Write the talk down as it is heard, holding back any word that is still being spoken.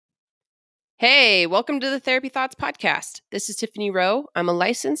Hey, welcome to the Therapy Thoughts podcast. This is Tiffany Rowe. I'm a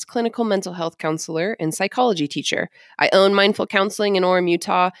licensed clinical mental health counselor and psychology teacher. I own Mindful Counseling in Orem,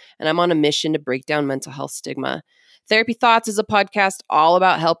 Utah, and I'm on a mission to break down mental health stigma. Therapy Thoughts is a podcast all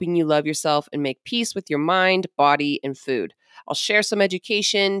about helping you love yourself and make peace with your mind, body, and food. I'll share some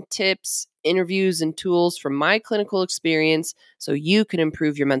education, tips, interviews, and tools from my clinical experience so you can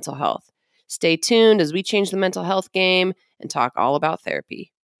improve your mental health. Stay tuned as we change the mental health game and talk all about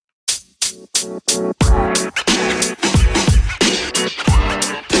therapy.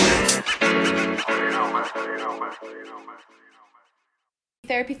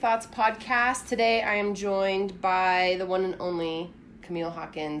 Therapy Thoughts podcast. Today I am joined by the one and only Camille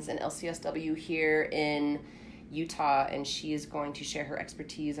Hawkins, an LCSW here in Utah, and she is going to share her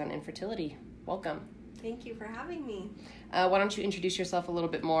expertise on infertility. Welcome. Thank you for having me. Why don't you introduce yourself a little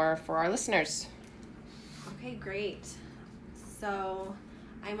bit more for our listeners? Okay, great. So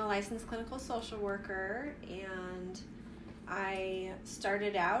I'm a licensed clinical social worker, and I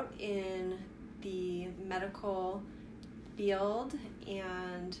started out in the medical field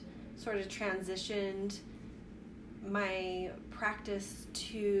and sort of transitioned my practice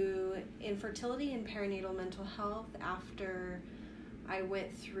to infertility and perinatal mental health after I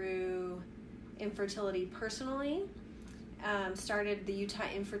went through infertility personally. Started the Utah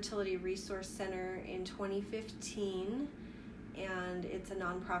Infertility Resource Center in 2015, and it's a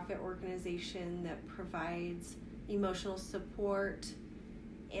nonprofit organization that provides emotional support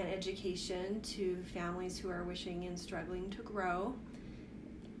and education to families who are wishing and struggling to grow.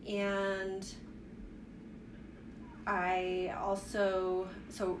 And I also,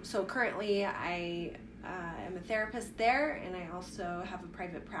 so currently I am a therapist there, and I also have a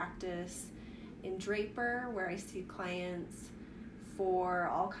private practice in Draper where I see clients for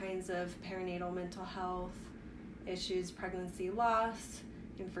all kinds of perinatal mental health issues, pregnancy loss,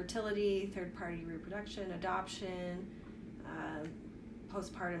 infertility, third-party reproduction, adoption,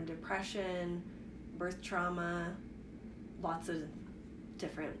 postpartum depression, birth trauma, lots of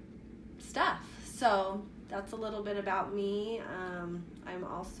different stuff. So that's a little bit about me. I'm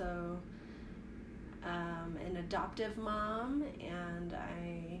also an adoptive mom, and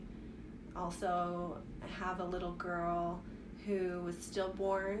I also have a little girl who was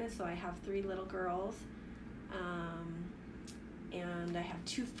stillborn, so I have 3 little girls. And I have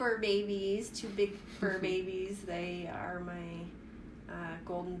 2 fur babies, 2 big fur babies. They are my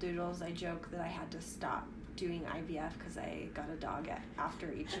golden doodles. I joke that I had to stop doing IVF because I got a dog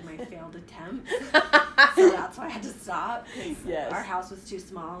after each of my failed attempts. So that's why I had to stop, because our house was too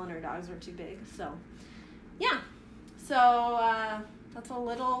small and our dogs were too big. So, yeah. So that's a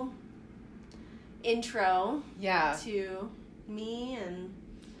little intro to me and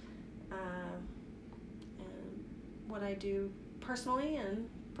what I do personally and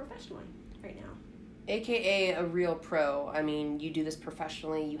professionally right now. AKA a real pro. I mean, you do this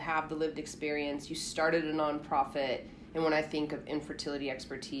professionally, you have the lived experience, you started a nonprofit, and when I think of infertility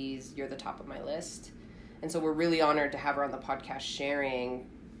expertise, you're the top of my list. And so we're really honored to have her on the podcast sharing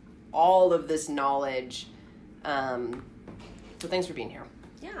all of this knowledge. So thanks for being here.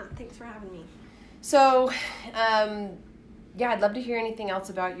 Yeah, thanks for having me. So, I'd love to hear anything else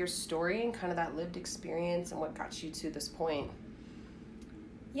about your story and kind of that lived experience and what got you to this point.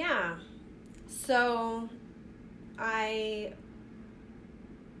 Yeah. So I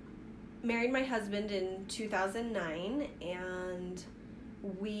married my husband in 2009, and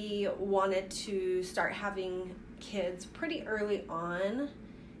we wanted to start having kids pretty early on,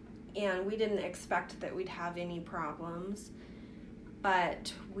 and we didn't expect that we'd have any problems,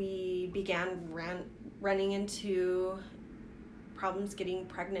 but we began running into problems getting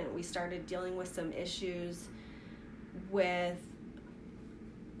pregnant. We started dealing with some issues with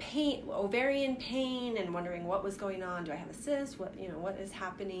pain, ovarian pain, and wondering what was going on. Do I have a cyst? What is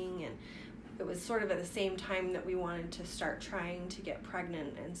happening? And it was sort of at the same time that we wanted to start trying to get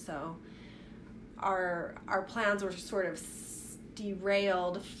pregnant, and so our plans were sort of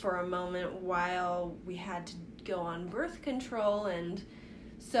derailed for a moment while we had to go on birth control. And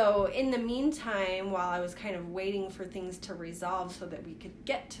so in the meantime, while I was kind of waiting for things to resolve so that we could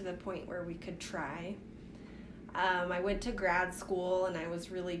get to the point where we could try, I went to grad school, and I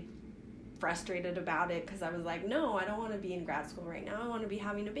was really frustrated about it because I was like, no, I don't want to be in grad school right now. I want to be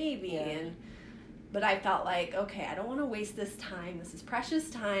having a baby. Yeah. But I felt like, okay, I don't want to waste this time. This is precious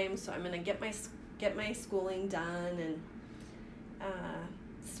time, so I'm going to get my schooling done, and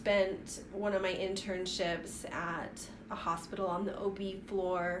spent one of my internships at a hospital on the OB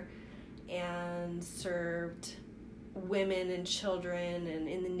floor and served women and children and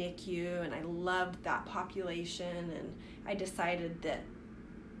in the NICU, and I loved that population, and I decided that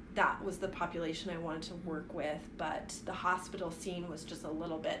that was the population I wanted to work with, but the hospital scene was just a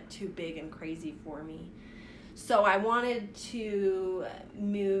little bit too big and crazy for me. So I wanted to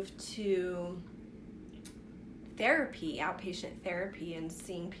move to therapy, outpatient therapy, and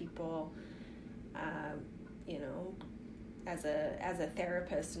seeing people, as a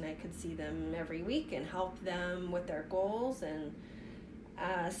therapist, and I could see them every week and help them with their goals. And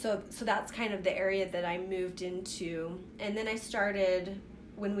so that's kind of the area that I moved into. And then I started,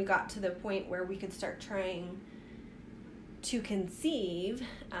 when we got to the point where we could start trying to conceive,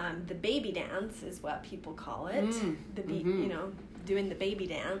 the baby dance is what people call it. Doing the baby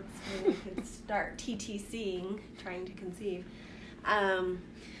dance, when we could start TTCing, trying to conceive.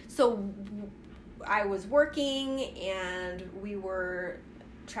 So I was working, and we were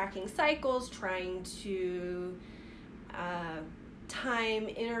tracking cycles, trying to time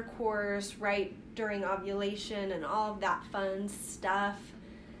intercourse right during ovulation and all of that fun stuff.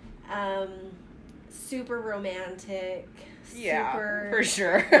 Super romantic. Yeah, super, for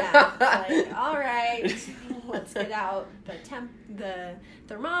sure. Yeah, like, all right, let's get out the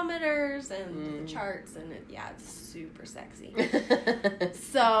thermometers and the charts, and it's super sexy.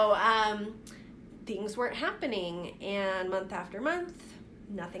 So things weren't happening, and month after month,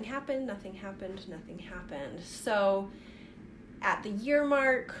 nothing happened. So at the year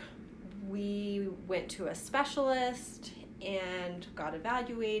mark, we went to a specialist and got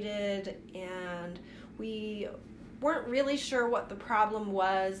evaluated, and we weren't really sure what the problem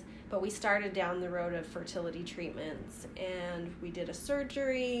was, but we started down the road of fertility treatments, and we did a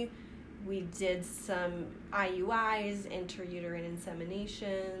surgery, we did some IUIs, intrauterine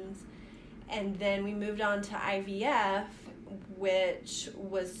inseminations, and then we moved on to IVF, which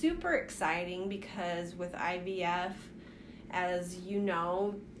was super exciting because with IVF, as you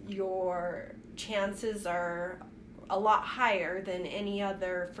know, your chances are a lot higher than any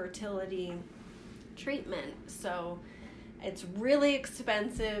other fertility treatment. So it's really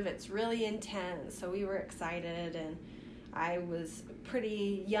expensive, it's really intense. So we were excited, and I was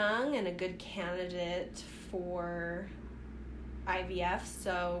pretty young and a good candidate for IVF.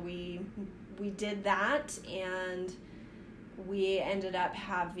 So we did that, and we ended up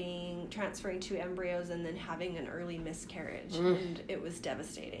transferring 2 embryos and then having an early miscarriage. And it was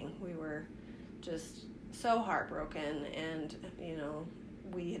devastating. We were just so heartbroken, and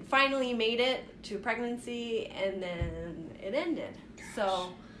we had finally made it to pregnancy, and then it ended.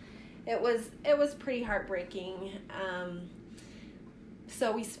 So it was pretty heartbreaking.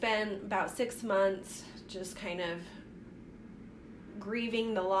 So we spent about 6 months just kind of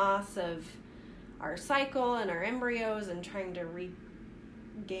grieving the loss of our cycle and our embryos and trying to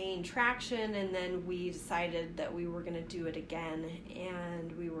regain traction, and then we decided that we were going to do it again,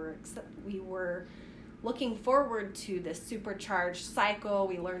 and we were looking forward to this supercharged cycle.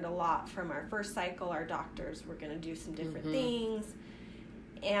 We learned a lot from our first cycle. Our doctors were going to do some different things.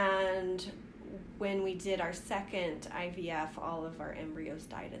 And when we did our second IVF, all of our embryos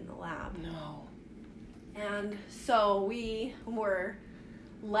died in the lab. No. And so we were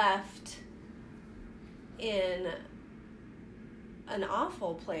left in an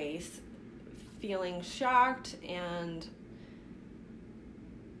awful place, feeling shocked and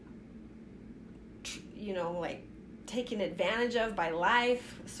like taken advantage of by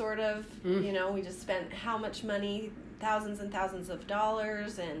life, sort of. We just spent how much money, thousands and thousands of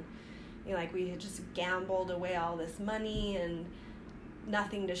dollars, and we had just gambled away all this money and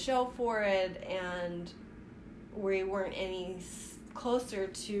nothing to show for it, and we weren't any closer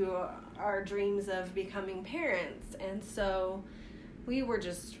to our dreams of becoming parents. And so we were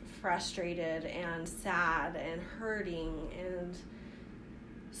just frustrated and sad and hurting. And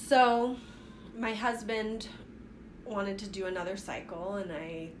so my husband wanted to do another cycle, and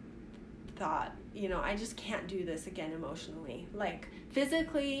I thought, I just can't do this again emotionally. Like,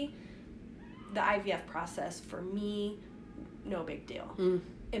 physically, the IVF process for me, no big deal.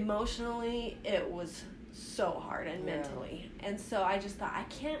 Emotionally, it was so hard, and mentally. And so I just thought, I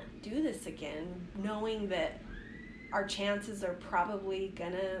can't do this again, knowing that our chances are probably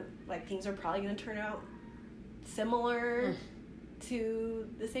things are probably gonna turn out similar to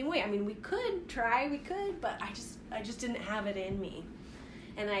the same way. I mean, we could, but I just didn't have it in me.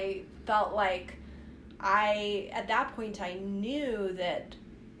 And I felt like at that point, I knew that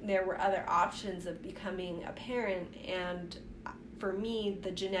there were other options of becoming a parent. And for me,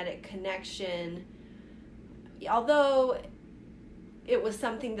 the genetic connection, although it was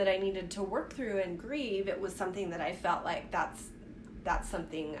something that I needed to work through and grieve, it was something that I felt like that's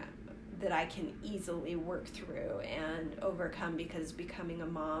something that I can easily work through and overcome, because becoming a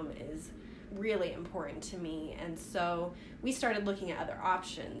mom is really important to me. And so we started looking at other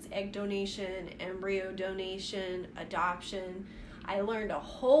options: egg donation, embryo donation, adoption. I learned a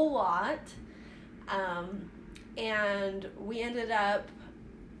whole lot. And we ended up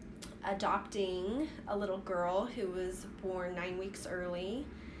adopting a little girl who was born 9 weeks early.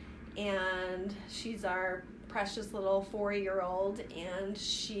 And she's our precious little 4-year-old, and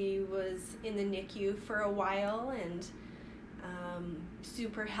she was in the NICU for a while, and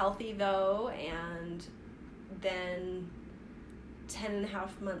super healthy though. And then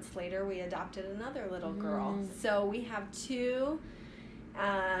 10.5 months later, we adopted another little girl. So we have 2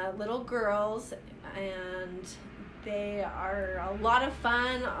 little girls, and they are a lot of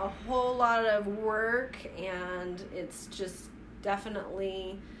fun, a whole lot of work, and it's just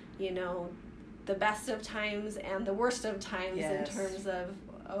definitely, the best of times and the worst of times. Yes. In terms of,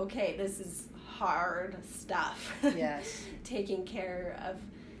 okay, this is hard stuff. Yes. Taking care of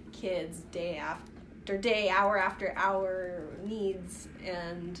kids day after day, hour after hour needs,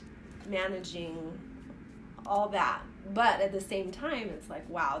 and managing all that. But at the same time, it's like,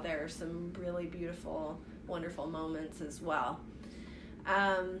 wow, there are some really beautiful, wonderful moments as well.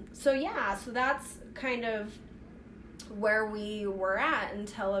 So that's kind of where we were at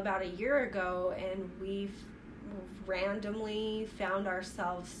until about a year ago, and we randomly found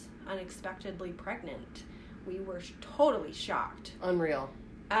ourselves unexpectedly pregnant. We were totally shocked. Unreal.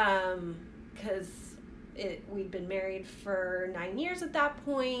 Because we'd been married for 9 years at that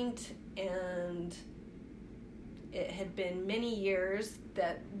point, and it had been many years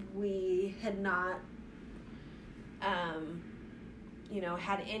that we had not,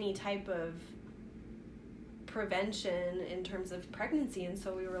 had any type of prevention in terms of pregnancy. And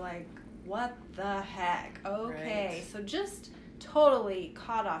so we were like, what the heck? Okay. Right. So just totally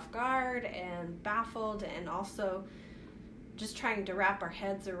caught off guard and baffled, and also just trying to wrap our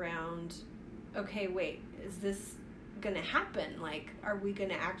heads around, okay, wait, is this going to happen? Like, are we going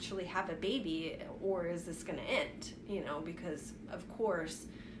to actually have a baby, or is this going to end? Because of course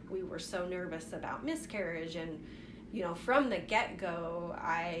we were so nervous about miscarriage. And, from the get-go,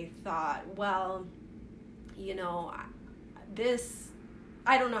 I thought, well,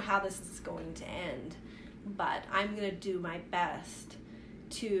 I don't know how this is going to end, but I'm going to do my best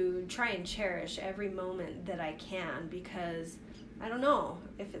to try and cherish every moment that I can, because I don't know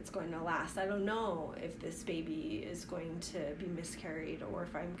if it's going to last. I don't know if this baby is going to be miscarried, or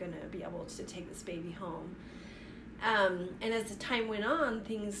if I'm going to be able to take this baby home. And as the time went on,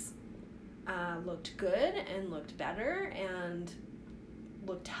 things looked good and looked better and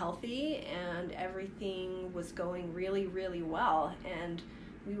looked healthy, and everything was going really, really well. And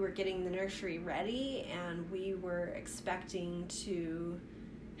we were getting the nursery ready, and we were expecting to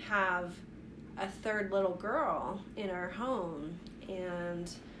have a third little girl in our home.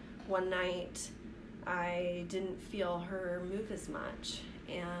 And one night I didn't feel her move as much,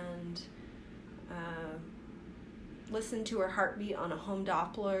 and listened to her heartbeat on a home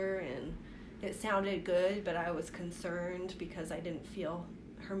Doppler, and it sounded good, but I was concerned because I didn't feel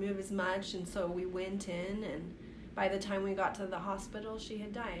her move as much. And so we went in, and by the time we got to the hospital, she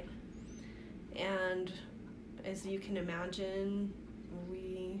had died. And as you can imagine,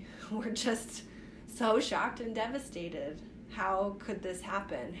 we were just so shocked and devastated. How could this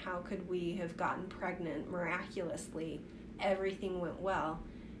happen? How could we have gotten pregnant miraculously? Everything went well.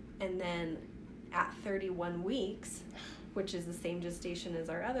 And then at 31 weeks, which is the same gestation as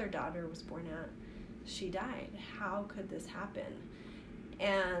our other daughter was born at, she died. How could this happen?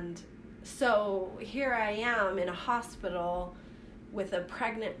 And so here I am in a hospital with a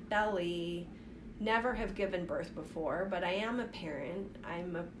pregnant belly, never have given birth before, but I am a parent.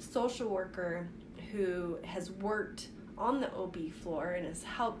 I'm a social worker who has worked on the OB floor and has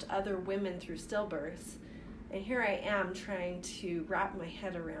helped other women through stillbirths. And here I am trying to wrap my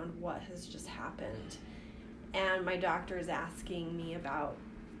head around what has just happened. And my doctor is asking me about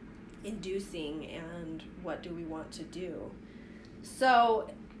inducing and what do we want to do. So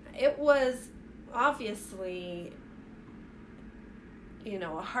it was obviously,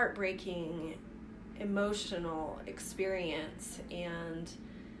 a heartbreaking, emotional experience. And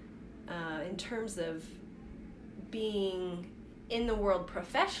in terms of being in the world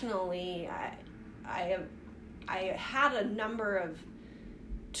professionally, I had a number of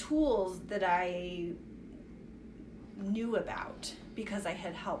tools that I knew about because I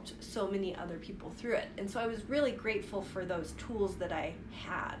had helped so many other people through it. And so I was really grateful for those tools that I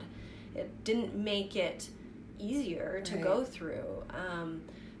had. It didn't make it easier to go through,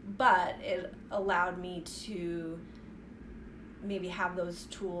 but it allowed me to maybe have those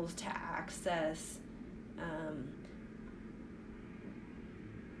tools to access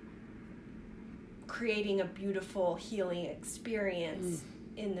creating a beautiful healing experience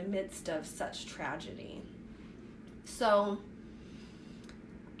in the midst of such tragedy. So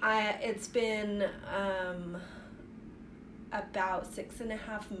it's been about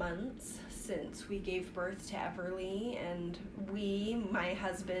 6.5 months since we gave birth to Everly, and my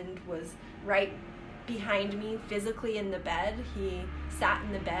husband was right behind me physically in the bed. He sat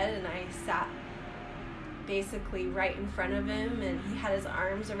in the bed and I sat basically right in front of him, and he had his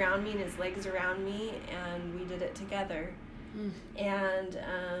arms around me and his legs around me, and we did it together.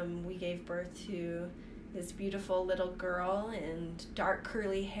 And we gave birth to this beautiful little girl, and dark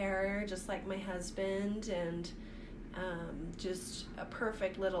curly hair just like my husband, and just a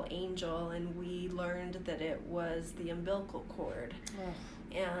perfect little angel. And we learned that it was the umbilical cord.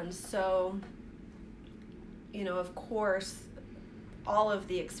 And so, you know, of course, all of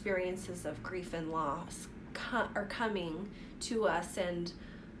the experiences of grief and loss are coming to us, and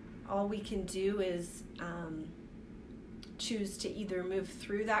all we can do is choose to either move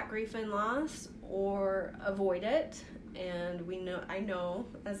through that grief and loss or avoid it. And I know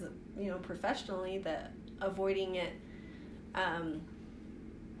as professionally, that avoiding it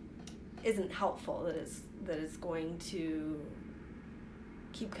isn't helpful. That is going to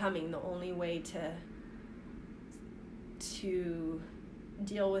keep coming. The only way to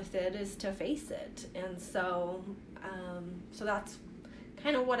deal with it is to face it. And so that's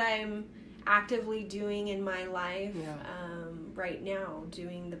kind of what I'm actively doing in my life right now,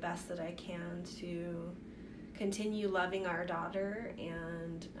 doing the best that I can to continue loving our daughter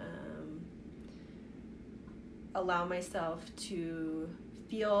and allow myself to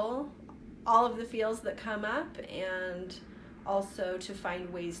feel all of the feels that come up, and also to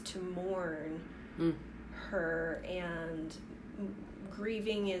find ways to mourn her. And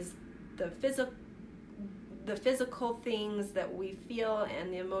grieving is the physical things that we feel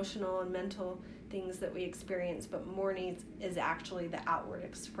and the emotional and mental things that we experience, but mourning is actually the outward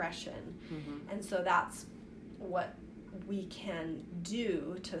expression. And so that's what we can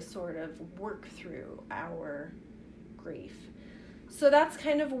do to sort of work through our grief. So that's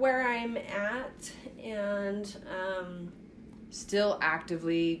kind of where I'm at, and still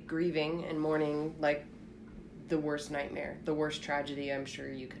actively grieving and mourning, like the worst nightmare, the worst tragedy I'm sure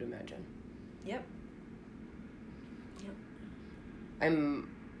you could imagine. Yep.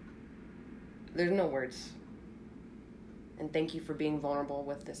 There's no words. And thank you for being vulnerable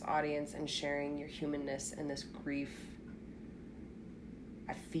with this audience and sharing your humanness and this grief.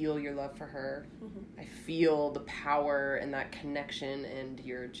 I feel your love for her. I feel the power and that connection and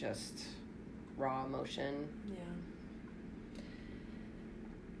your just raw emotion. Yeah.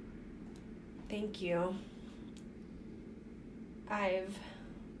 Thank you. I've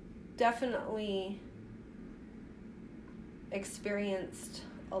definitely experienced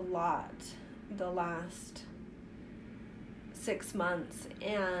a lot the last 6 months,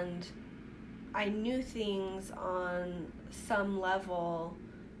 and I knew things on some level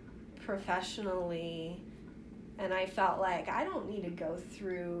professionally, and I felt like I don't need to go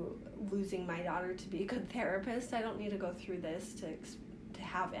through losing my daughter to be a good therapist. I don't need to go through this to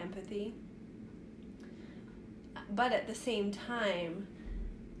have empathy. But at the same time,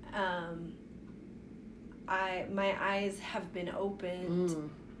 my eyes have been opened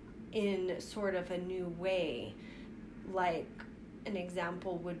in sort of a new way. Like, an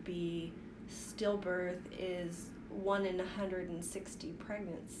example would be stillbirth is 1 in 160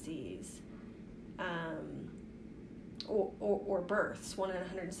 pregnancies, or births, 1 in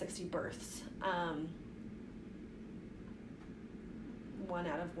 160 births. 1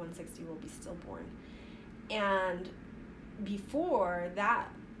 out of 160 will be stillborn. And before, that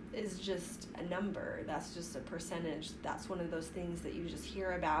is just a number. That's just a percentage. That's one of those things that you just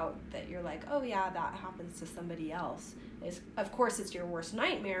hear about that you're like, oh yeah, that happens to somebody else. Of course, it's your worst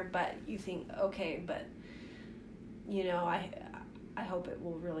nightmare, but you think, okay, but I hope it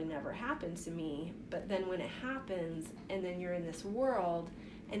will really never happen to me. But then when it happens, and then you're in this world,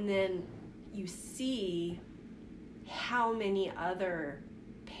 and then you see how many other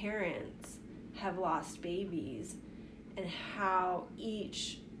parents have lost babies, and how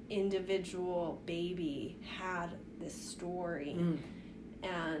each individual baby had this story,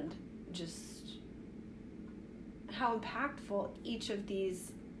 and just how impactful each of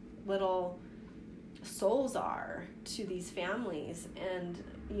these little souls are to these families. And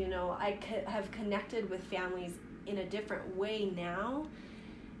I have connected with families in a different way now,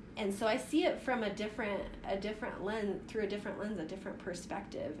 and so I see it from a different lens, through a different lens, a different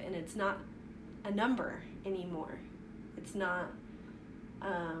perspective. And it's not a number anymore. It's not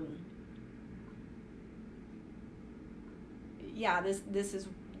this is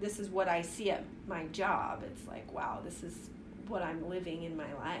this is what I see at my job. It's like, wow, this is what I'm living in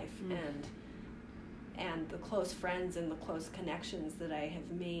my life. And the close friends and the close connections that I have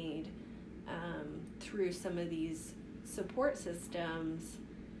made through some of these support systems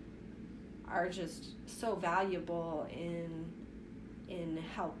are just so valuable in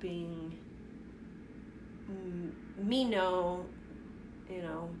helping me know,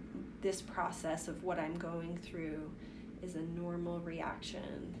 this process of what I'm going through is a normal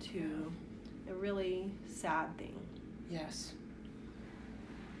reaction to a really sad thing. Yes.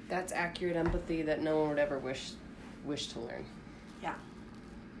 That's accurate empathy that no one would ever wish to learn. Yeah.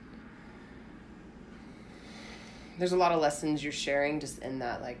 There's a lot of lessons you're sharing just in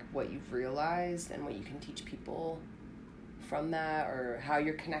that, like what you've realized and what you can teach people from that, or how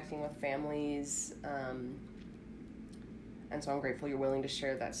you're connecting with families. And so I'm grateful you're willing to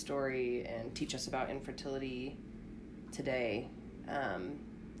share that story and teach us about infertility today.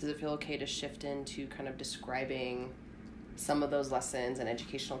 Does it feel okay to shift into kind of describing some of those lessons and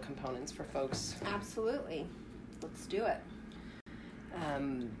educational components for folks? Absolutely. Let's do it.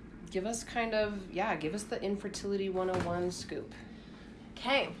 Give us the infertility 101 scoop.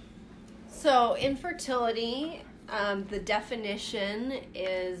 Okay. So infertility, the definition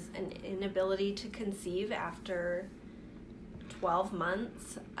is an inability to conceive after 12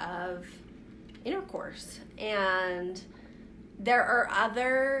 months of intercourse. And there are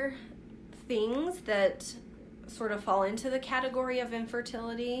other things that sort of fall into the category of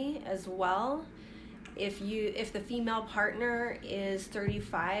infertility as well. If the female partner is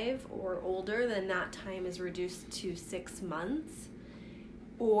 35 or older, then that time is reduced to 6 months.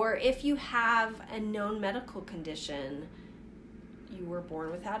 Or if you have a known medical condition, you were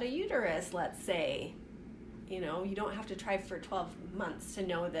born without a uterus, let's say, you don't have to try for 12 months to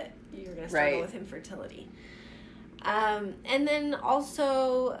know that you're going to struggle with infertility. And then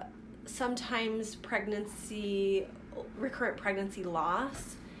also sometimes recurrent pregnancy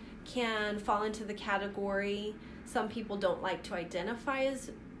loss can fall into the category. Some people don't like to identify as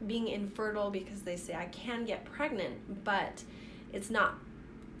being infertile because they say, I can get pregnant, but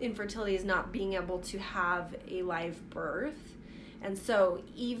infertility is not being able to have a live birth. And so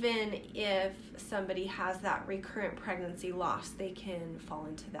even if somebody has that recurrent pregnancy loss, they can fall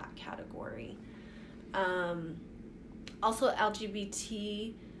into that category. Also,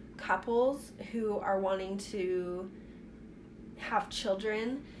 LGBT couples who are wanting to have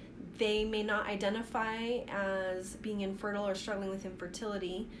children, they may not identify as being infertile or struggling with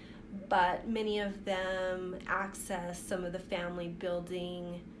infertility, but many of them access some of the family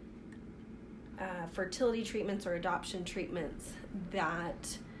building fertility treatments or adoption treatments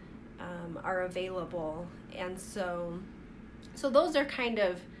that are available. And so those are kind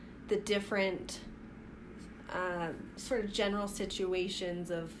of the different sort of general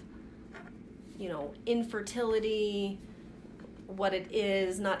situations of, infertility, what it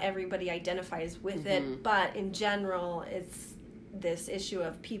is. Not everybody identifies with it, but in general, it's this issue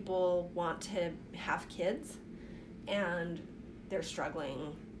of people want to have kids and they're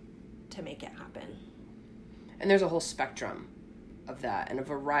struggling to make it happen. And there's a whole spectrum of that and a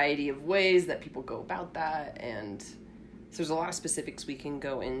variety of ways that people go about that. And so there's a lot of specifics we can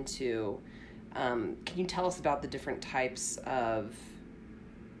go into. Can you tell us about the different types of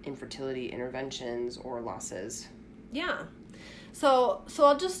infertility interventions or losses? Yeah. So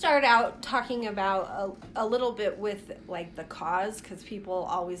I'll just start out talking about a little bit with like the cause, because people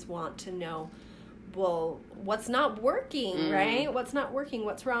always want to know, well, what's not working, right? What's not working?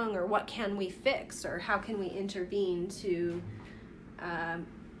 What's wrong? Or what can we fix? Or how can we intervene to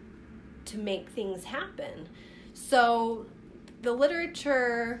make things happen? So the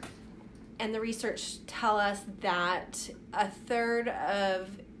literature and the research tell us that a third of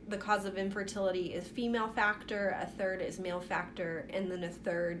the cause of infertility is female factor, a third is male factor, and then a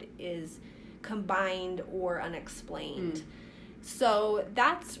third is combined or unexplained. So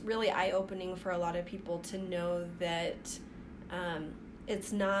that's really eye-opening for a lot of people to know that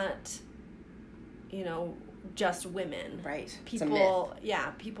it's not, just women. Right.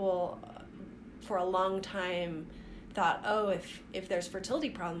 People for a long time thought, if there's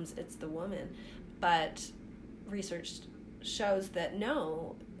fertility problems, it's the woman. But research shows that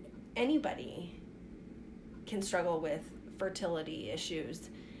no, anybody can struggle with fertility issues,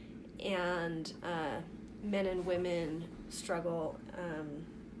 and men and women struggle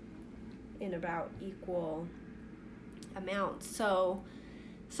in about equal amounts. So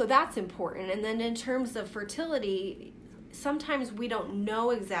that's important. And then in terms of fertility, sometimes we don't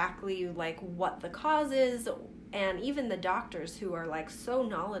know exactly like what the cause is, and even the doctors who are like so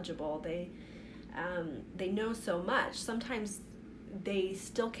knowledgeable, they know so much. Sometimes they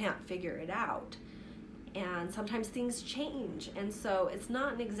still can't figure it out. And sometimes things change. And so it's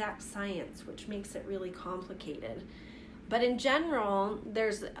not an exact science, which makes it really complicated. But in general,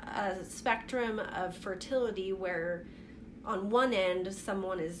 there's a spectrum of fertility where on one end,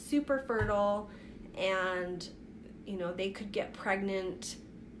 someone is super fertile and, they could get pregnant,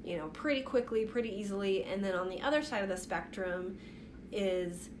 pretty quickly, pretty easily. And then on the other side of the spectrum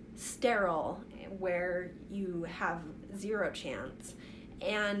is sterile, where you have zero chance.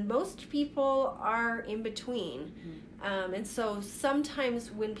 And most people are in between. And so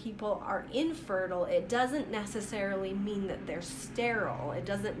sometimes when people are infertile, it doesn't necessarily mean that they're sterile. It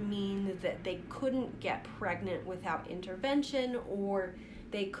doesn't mean that they couldn't get pregnant without intervention, or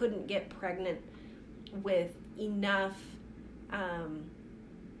they couldn't get pregnant with enough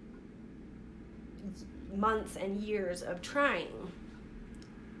months and years of trying.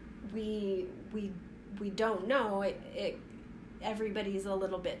 We don't know. Everybody's a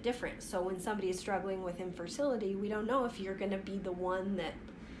little bit different. So when somebody is struggling with infertility, we don't know if you're going to be the one that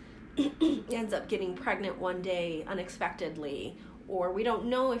ends up getting pregnant one day unexpectedly, or we don't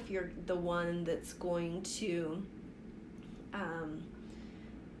know if you're the one that's going to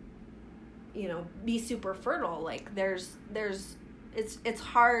be super fertile. Like it's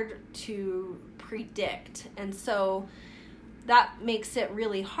hard to predict. And so that makes it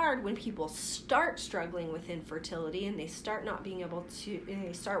really hard when people start struggling with infertility and they start not being able to, and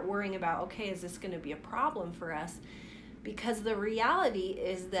they start worrying about, okay, is this going to be a problem for us? Because the reality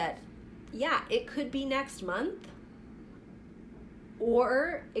is that, yeah, it could be next month,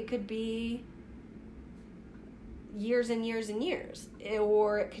 or it could be years and years and years,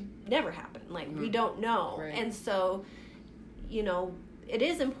 or it could never happen. Like, we don't know. Right. And so, it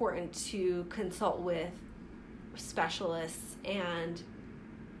is important to consult with specialists, and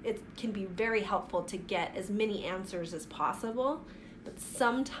it can be very helpful to get as many answers as possible. But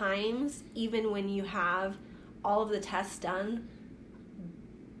sometimes, even when you have all of the tests done,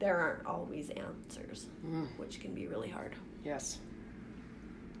 there aren't always answers, which can be really hard. Yes.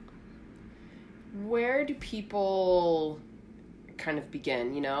 Where do people kind of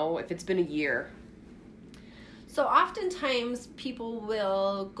begin, if it's been a year? So oftentimes people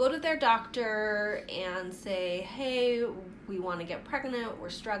will go to their doctor and say, hey, we want to get pregnant. We're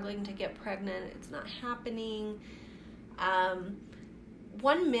struggling to get pregnant. It's not happening.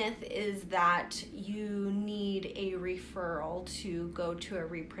 One myth is that you need a referral to go to a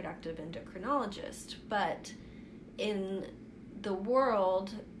reproductive endocrinologist. But in the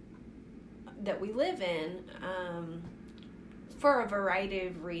world that we live in, for a variety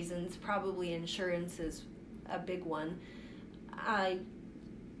of reasons, probably insurance is a big one.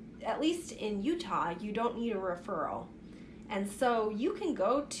 At least in Utah, you don't need a referral. And so you can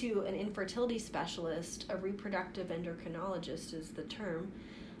go to an infertility specialist, a reproductive endocrinologist is the term,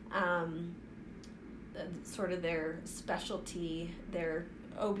 sort of their specialty. They're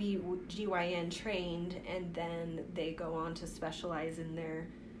OB/GYN trained, and then they go on to specialize in their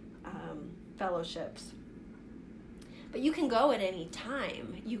fellowships. But you can go at any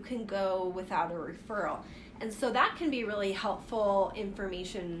time. You can go without a referral. And so that can be really helpful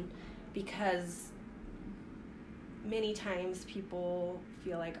information, because many times people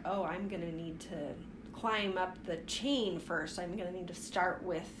feel like, oh, I'm going to need to climb up the chain first. I'm going to need to start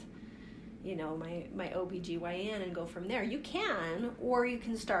with, my OB/GYN and go from there. You can, or you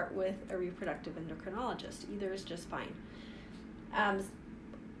can start with a reproductive endocrinologist. Either is just fine.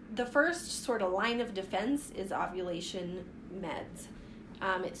 The first sort of line of defense is ovulation meds.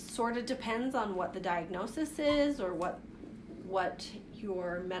 It sort of depends on what the diagnosis is, or what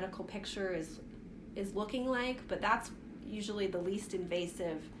your medical picture is looking like, but that's usually the least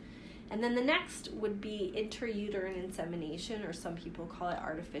invasive. And then the next would be intrauterine insemination, or some people call it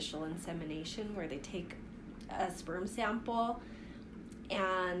artificial insemination, where they take a sperm sample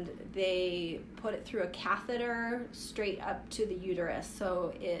and they put it through a catheter straight up to the uterus.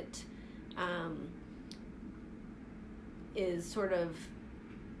 So it is sort of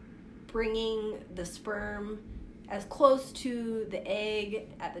bringing the sperm as close to the egg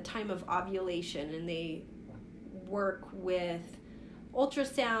at the time of ovulation, and they work with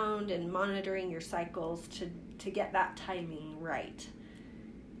ultrasound and monitoring your cycles to get that timing right.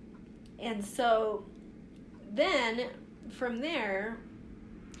 And so then from there,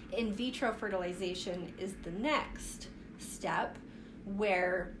 in vitro fertilization is the next step,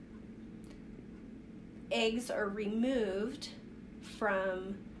 where eggs are removed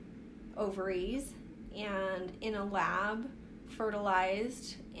from ovaries and in a lab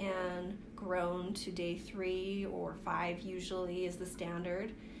fertilized and grown to day 3 or 5 usually is the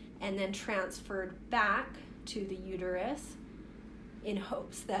standard, and then transferred back to the uterus in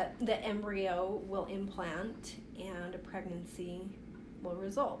hopes that the embryo will implant and a pregnancy will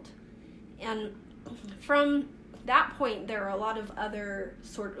result. And from that point, there are a lot of other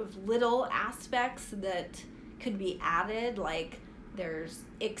sort of little aspects that could be added, like there's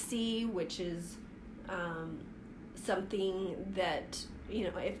ICSI, which is something that,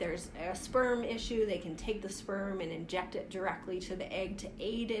 if there's a sperm issue, they can take the sperm and inject it directly to the egg to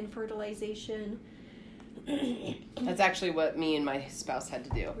aid in fertilization. That's actually what me and my spouse had to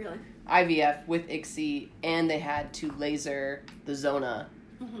do. Really? IVF with ICSI, and they had to laser the zona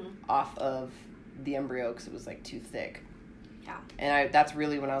off of the embryo because it was like too thick. Yeah. And that's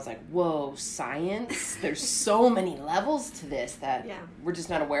really when I was like, whoa, science? There's so many levels to this that we're just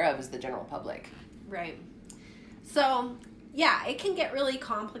not aware of as the general public. Right. So, yeah, it can get really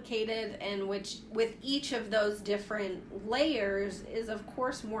complicated, and with each of those different layers is, of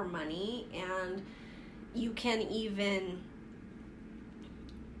course, more money, and you can even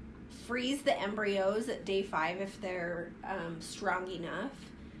freeze the embryos at day 5 if they're strong enough.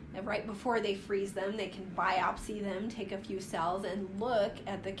 And right before they freeze them, they can biopsy them, take a few cells, and look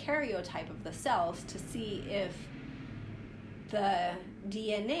at the karyotype of the cells to see if the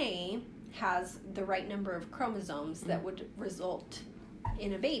DNA has the right number of chromosomes that would result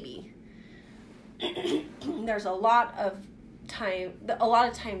in a baby. There's a lot of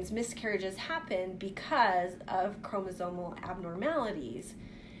times miscarriages happen because of chromosomal abnormalities.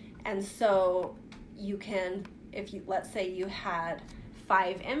 And so you can, let's say you had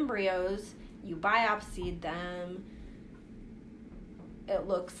 5 embryos, you biopsied them, it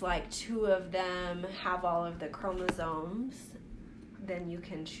looks like 2 of them have all of the chromosomes, then you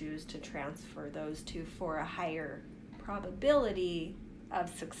can choose to transfer those 2 for a higher probability of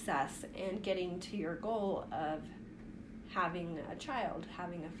success and getting to your goal of having a child,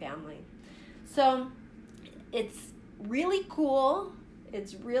 having a family. So it's really cool.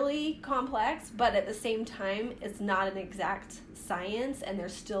 It's really complex, but at the same time, it's not an exact science, and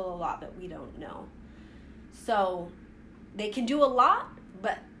there's still a lot that we don't know. So they can do a lot,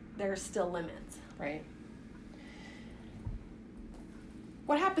 but there's still limits. Right.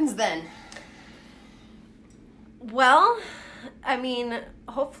 What happens then? Well, I mean,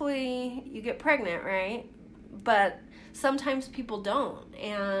 hopefully you get pregnant, right? But sometimes people don't.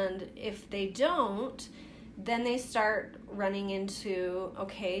 And if they don't, then they start running into,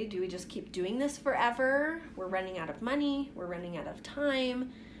 okay, do we just keep doing this forever? We're running out of money. We're running out of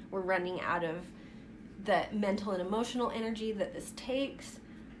time. We're running out of the mental and emotional energy that this takes.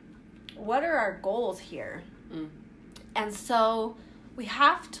 What are our goals here? And so we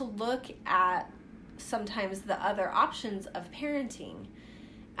have to look at sometimes the other options of parenting.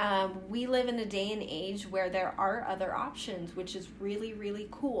 We live in a day and age where there are other options, which is really, really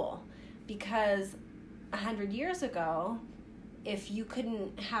cool, because 100 years ago, if you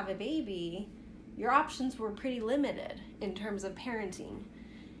couldn't have a baby, your options were pretty limited in terms of parenting.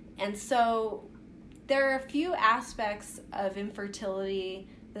 And so there are a few aspects of infertility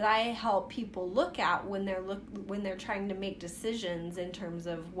that I help people look at when they're trying to make decisions in terms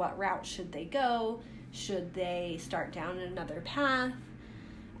of what route should they go, should they start down another path.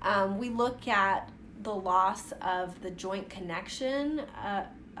 We look at the loss of the joint connection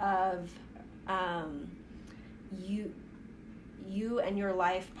of you and your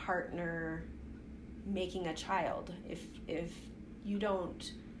life partner making a child. If you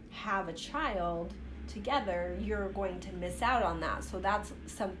don't have a child together, you're going to miss out on that. So that's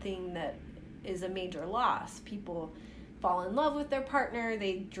something that is a major loss. People fall in love with their partner,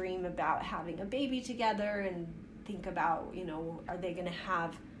 they dream about having a baby together and think about, are they going to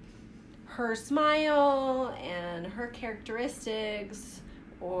have her smile and her characteristics,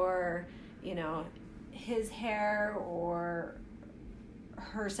 or his hair or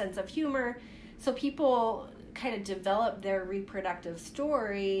her sense of humor. So people kind of develop their reproductive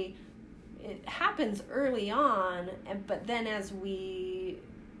story. It happens early on, but then as we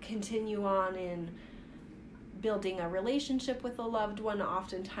continue on in building a relationship with a loved one,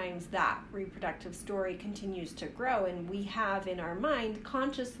 oftentimes that reproductive story continues to grow, and we have in our mind,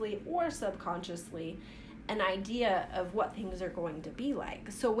 consciously or subconsciously, an idea of what things are going to be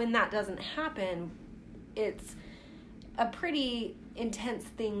like. So when that doesn't happen, it's a pretty intense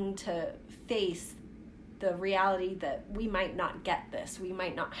thing to face, the reality that we might not get this, we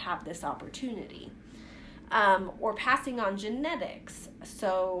might not have this opportunity. Or passing on genetics.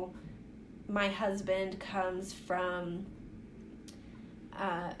 So my husband comes from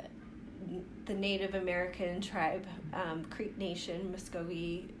the Native American tribe, Creek Nation,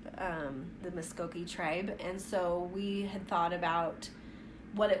 Muskogee, the Muskogee tribe. And so we had thought about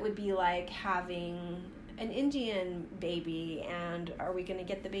what it would be like having an Indian baby, and are we going to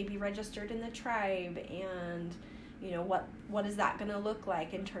get the baby registered in the tribe, and what is that going to look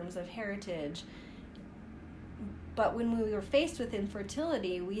like in terms of heritage? But when we were faced with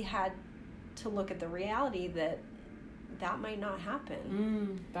infertility, we had to look at the reality that might not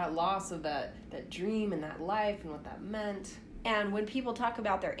happen. That loss of that dream and that life and what that meant. And when people talk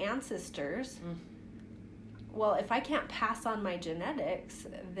about their ancestors, well, if I can't pass on my genetics,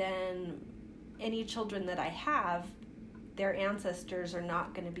 then any children that I have, their ancestors are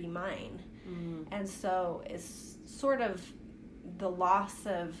not going to be mine. And so it's sort of the loss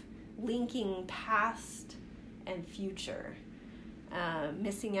of linking past and future,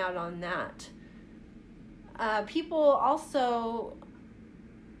 missing out on that. People also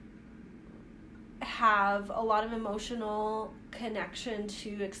have a lot of emotional connection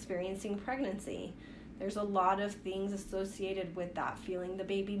to experiencing pregnancy. There's a lot of things associated with that, feeling the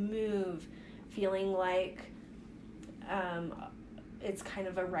baby move, feeling like it's kind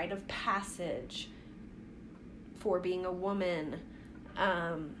of a rite of passage for being a woman,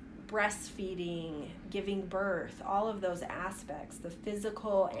 breastfeeding, giving birth, all of those aspects, the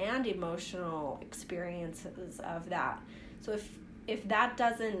physical and emotional experiences of that. So if that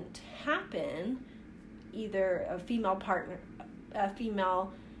doesn't happen, either a female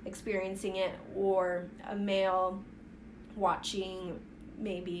experiencing it, or a male watching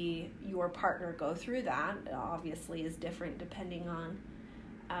maybe your partner go through that, it obviously is different depending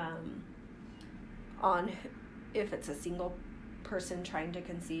on if it's a single person trying to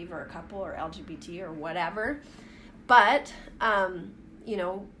conceive, or a couple, or LGBT, or whatever. But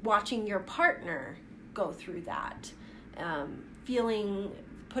watching your partner go through that,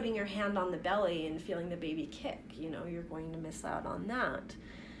 putting your hand on the belly and feeling the baby kick, you're going to miss out on that.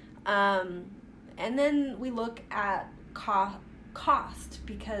 And then we look at cost,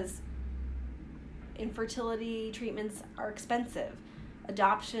 because infertility treatments are expensive.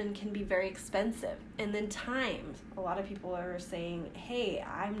 Adoption can be very expensive. And then time. A lot of people are saying, hey,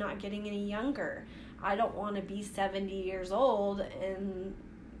 I'm not getting any younger. I don't want to be 70 years old and,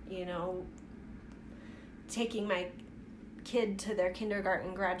 taking my kid to their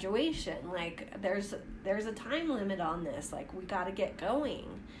kindergarten graduation. Like, there's a time limit on this. Like, we got to get going.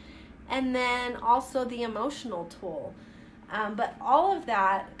 And then also the emotional toll. But all of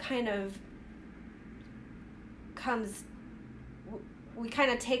that kind of comes, we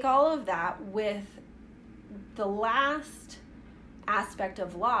kind of take all of that with the last aspect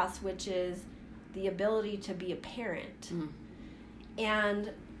of loss, which is the ability to be a parent.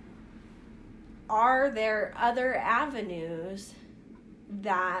 And are there other avenues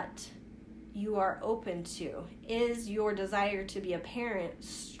that you are open to? Is your desire to be a parent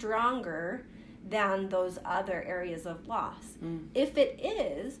stronger than those other areas of loss? If it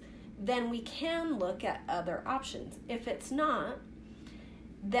is, then we can look at other options. If it's not,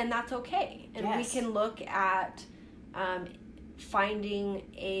 then that's okay. And we can look at finding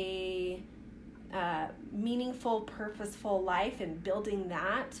a meaningful, purposeful life and building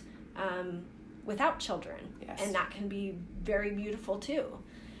that without children. And that can be very beautiful too.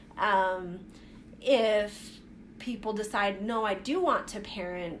 If people decide, no, I do want to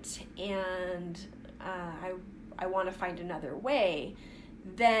parent, and I want to find another way,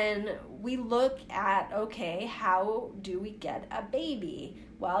 then we look at, okay, how do we get a baby?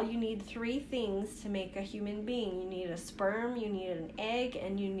 Well, you need 3 things to make a human being. You need a sperm, you need an egg,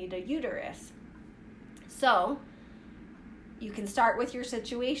 and you need a uterus. So you can start with your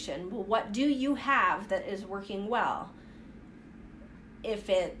situation. Well, what do you have that is working well?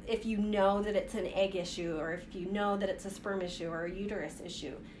 If you know that it's an egg issue, or if you know that it's a sperm issue or a uterus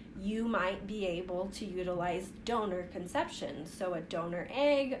issue, you might be able to utilize donor conception. So a donor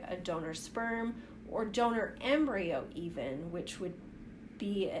egg, a donor sperm, or donor embryo even, which would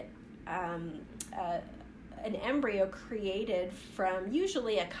be an embryo created from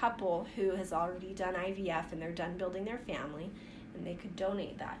usually a couple who has already done IVF and they're done building their family, and they could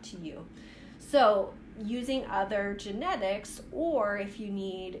donate that to you. So using other genetics, or if you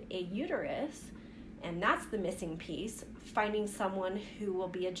need a uterus, and that's the missing piece, finding someone who will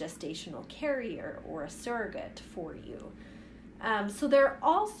be a gestational carrier or a surrogate for you. So there are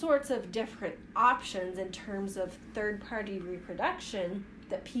all sorts of different options in terms of third-party reproduction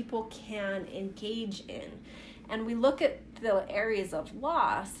that people can engage in. And we look at the areas of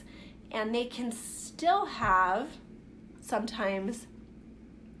loss, and they can still have sometimes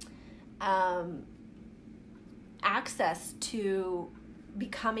access to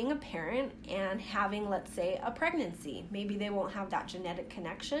becoming a parent and having, let's say, a pregnancy. Maybe they won't have that genetic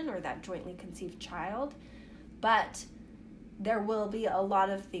connection or that jointly conceived child, but there will be a lot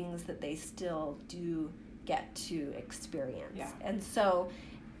of things that they still do get to experience. Yeah. And so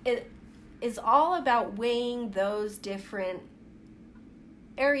it is all about weighing those different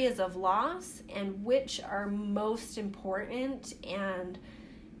areas of loss and which are most important, and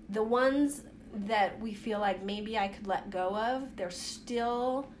the ones that we feel like maybe I could let go of, there's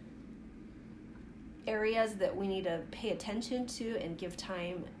still areas that we need to pay attention to and give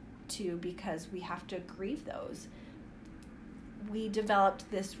time to, because we have to grieve those. We developed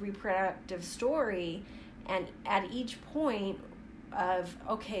this reproductive story, and at each point of,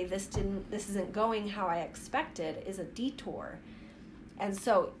 okay, this isn't going how I expected, is a detour. And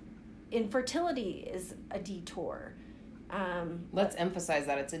so infertility is a detour. Let's emphasize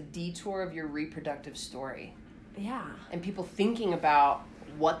that it's a detour of your reproductive story. Yeah. And people thinking about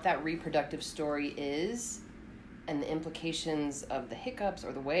what that reproductive story is and the implications of the hiccups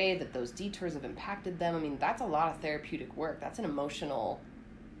or the way that those detours have impacted them. I mean, that's a lot of therapeutic work. That's emotional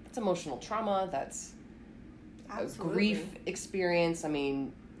trauma. That's Absolutely. a grief experience. I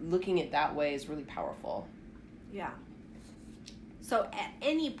mean, looking at that way is really powerful. Yeah. So at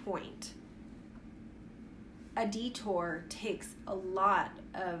any point, a detour takes a lot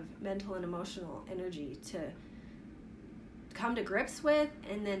of mental and emotional energy to come to grips with,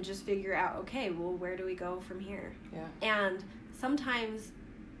 and then just figure out, okay, well, where do we go from here? Yeah. And sometimes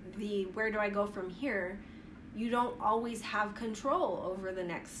the where do I go from here, you don't always have control over the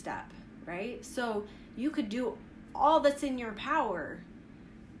next step, right? So you could do all that's in your power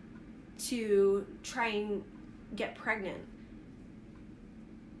to try and get pregnant.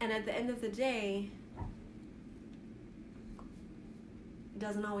 And at the end of the day, it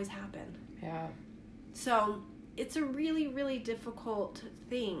doesn't always happen. Yeah. So it's a really, really difficult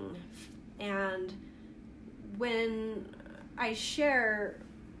thing. And when I share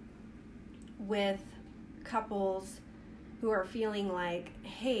with couples who are feeling like,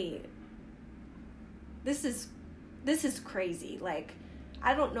 hey, this is crazy. Like,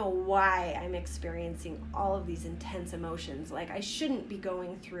 I don't know why I'm experiencing all of these intense emotions. Like, I shouldn't be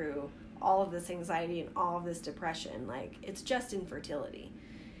going through all of this anxiety and all of this depression. Like, it's just infertility.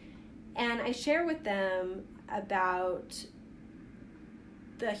 And I share with them about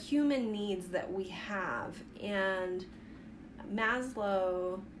the human needs that we have. And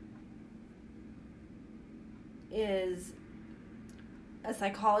Maslow is a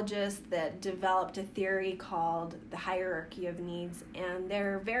psychologist that developed a theory called the hierarchy of needs, and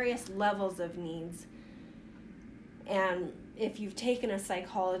there are various levels of needs. And if you've taken a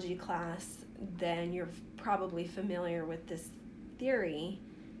psychology class, then you're probably familiar with this theory.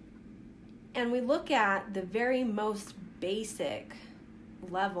 And we look at the very most basic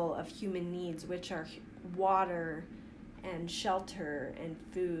level of human needs, which are water and shelter and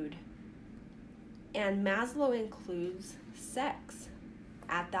food. And Maslow includes sex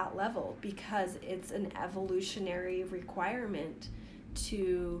at that level because it's an evolutionary requirement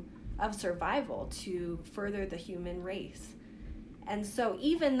of survival to further the human race. And so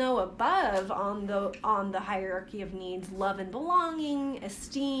even though above on the hierarchy of needs, love and belonging,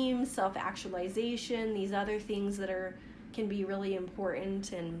 esteem, self-actualization, these other things that can be really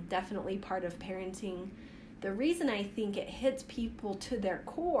important and definitely part of parenting, the reason I think it hits people to their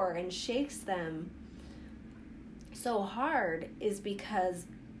core and shakes them so hard is because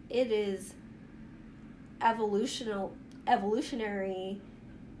it is evolutionary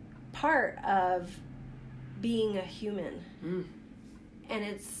part of being a human. And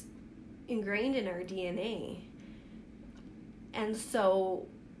it's ingrained in our DNA. And so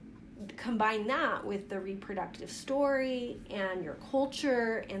combine that with the reproductive story and your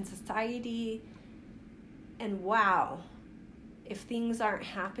culture and society, and wow, if things aren't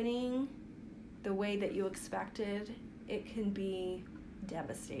happening the way that you expected, it can be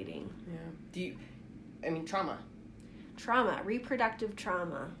devastating. Yeah. Trauma, reproductive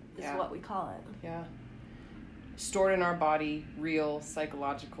trauma is what we call it. Yeah. Stored in our body, real,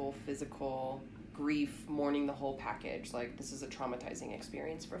 psychological, physical, grief, mourning, the whole package. Like, this is a traumatizing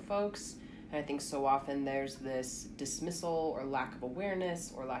experience for folks. And I think so often there's this dismissal or lack of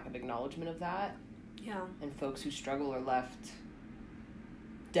awareness or lack of acknowledgement of that. Yeah. And folks who struggle are left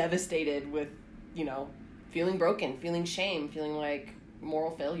devastated with, feeling broken, feeling shame, feeling like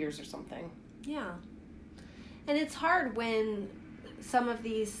moral failures or something. Yeah. And it's hard when some of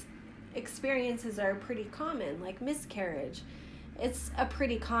these experiences are pretty common, like miscarriage. It's a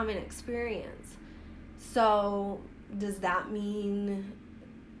pretty common experience. So does that mean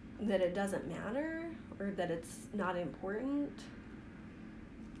that it doesn't matter or that it's not important?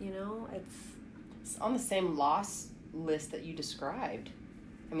 It's on the same loss list that you described.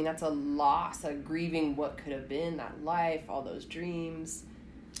 I mean, that's a loss, a grieving what could have been, that life, all those dreams.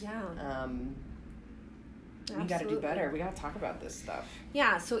 Yeah. We got to do better. We got to talk about this stuff.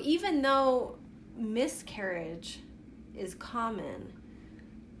 Yeah, so even though miscarriage is common,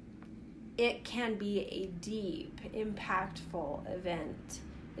 it can be a deep, impactful event.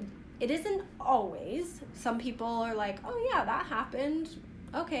 It isn't always. Some people are like, oh yeah, that happened.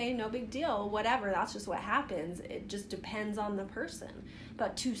 Okay, no big deal, whatever, that's just what happens. It just depends on the person.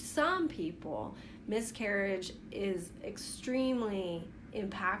 But to some people, miscarriage is extremely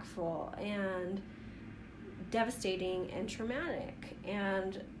impactful and devastating and traumatic.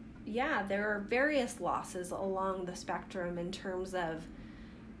 And yeah, there are various losses along the spectrum in terms of,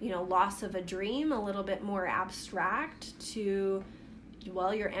 loss of a dream, a little bit more abstract, to,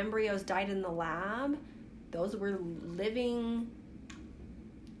 well, your embryos died in the lab. Those were living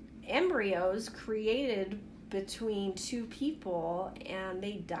embryos created between two people, and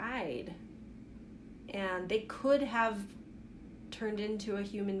they died. And they could have turned into a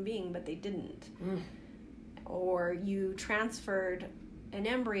human being, but they didn't. Or you transferred an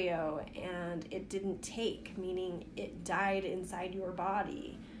embryo and it didn't take, meaning it died inside your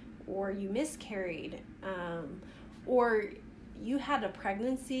body. Or you miscarried. Or you had a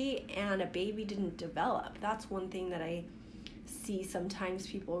pregnancy and a baby didn't develop. That's one thing that I see sometimes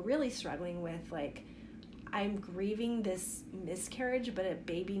people really struggling with, like, I'm grieving this miscarriage, but a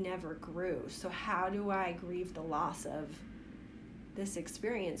baby never grew. So how do I grieve the loss of this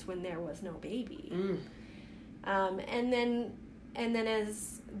experience when there was no baby? And then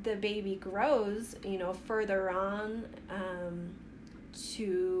as the baby grows, further on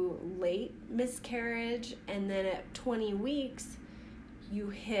to late miscarriage, and then at 20 weeks, you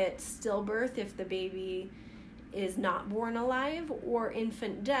hit stillbirth if the baby is not born alive, or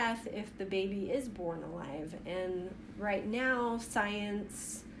infant death if the baby is born alive. And right now,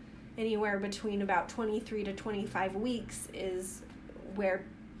 science, anywhere between about 23 to 25 weeks is where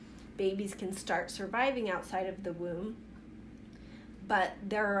babies can start surviving outside of the womb. But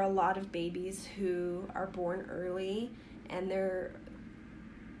there are a lot of babies who are born early, and they're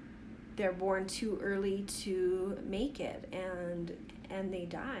born too early to make it, and they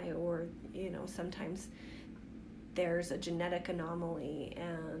die, or sometimes there's a genetic anomaly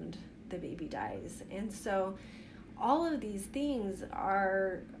and the baby dies. And so all of these things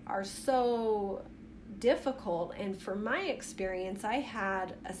are so difficult. And from my experience, I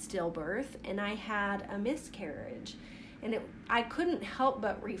had a stillbirth and I had a miscarriage, and I couldn't help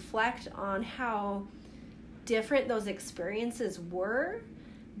but reflect on how different those experiences were,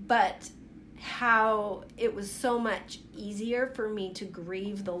 but how it was so much easier for me to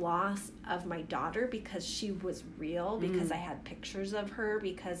grieve the loss of my daughter because she was real, because I had pictures of her,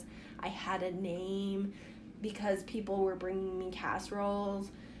 because I had a name, because people were bringing me casseroles,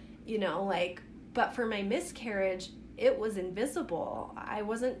 but for my miscarriage, it was invisible. I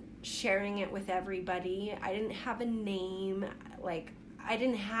wasn't sharing it with everybody. I didn't have a name. I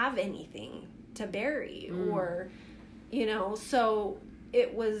didn't have anything to bury or, so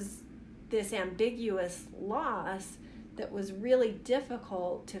it was this ambiguous loss that was really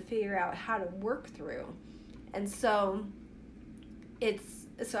difficult to figure out how to work through. And so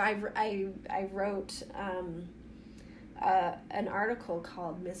I wrote an article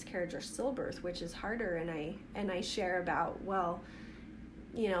called Miscarriage or Stillbirth, which is harder, and I share about,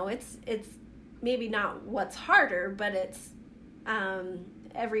 it's maybe not what's harder, but it's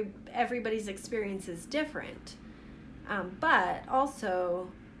everybody's experience is different, but also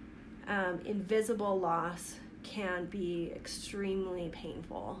invisible loss can be extremely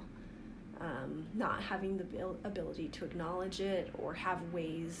painful. Not having the ability to acknowledge it or have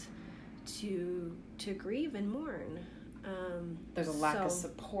ways to grieve and mourn. There's a lack of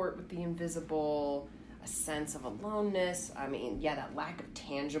support with the invisible, a sense of aloneness. I mean, that lack of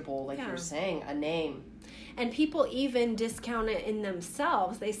tangible, like you're saying, a name. And people even discount it in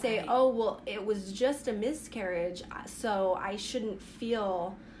themselves. They say, right. Oh, well, it was just a miscarriage, so I shouldn't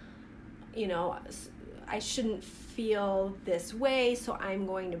feel, I shouldn't feel this way, so I'm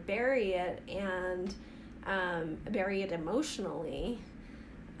going to bury it and bury it emotionally.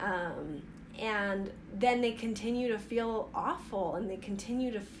 And then they continue to feel awful, and they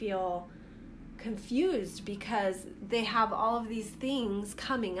continue to feel confused because they have all of these things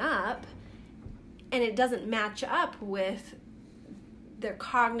coming up, and it doesn't match up with their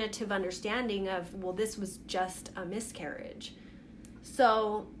cognitive understanding of, well, this was just a miscarriage.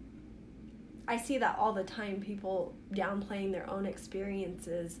 So I see that all the time, people downplaying their own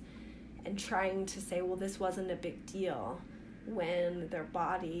experiences and trying to say, well, this wasn't a big deal, when their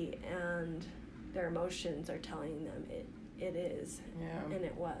body and their emotions are telling them it is, and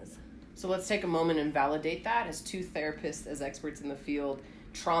it was. So let's take a moment and validate that. As two therapists, as experts in the field,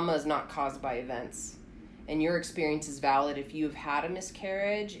 trauma is not caused by events. And your experience is valid. If you've had a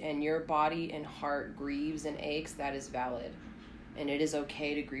miscarriage and your body and heart grieves and aches, that is valid. And it is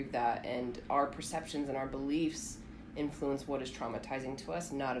okay to grieve that. And our perceptions and our beliefs influence what is traumatizing to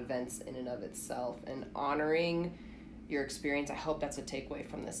us, not events in and of itself. And honoring your experience, I hope that's a takeaway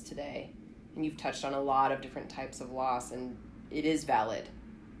from this today. And you've touched on a lot of different types of loss, and it is valid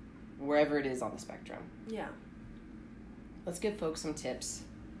wherever it is on the spectrum. Yeah. Let's give folks some tips.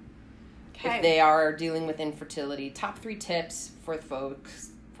 Okay. If they are dealing with infertility, top 3 tips for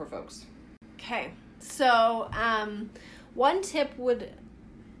folks. Okay. So, one tip would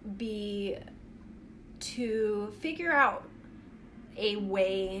be to figure out a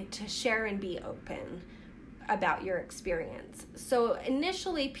way to share and be open about your experience. So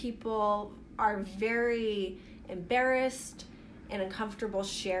initially people are very embarrassed and uncomfortable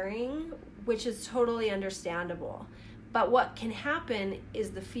sharing, which is totally understandable. But what can happen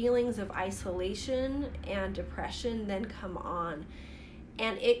is the feelings of isolation and depression then come on.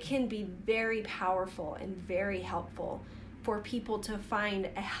 And it can be very powerful and very helpful for people to find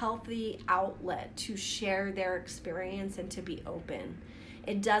a healthy outlet to share their experience and to be open.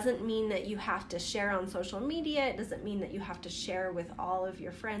 It doesn't mean that you have to share on social media. It doesn't mean that you have to share with all of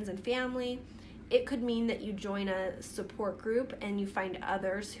your friends and family. It could mean that you join a support group and you find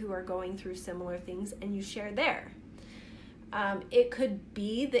others who are going through similar things and you share there. It could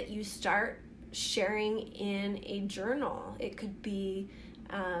be that you start sharing in a journal. It could be,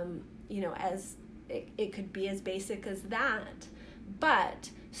 it could be as basic as that. But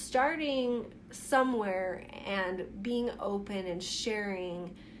starting somewhere and being open and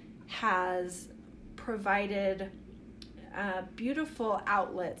sharing has provided beautiful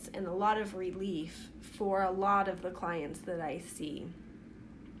outlets and a lot of relief for a lot of the clients that I see.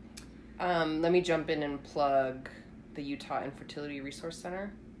 Let me jump in and plug the Utah Infertility Resource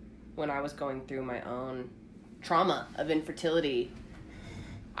Center. When I was going through my own trauma of infertility,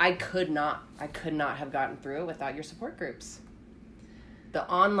 I could not have gotten through it without your support groups. The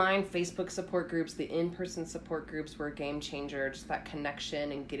online Facebook support groups, the in-person support groups were a game changer. Just that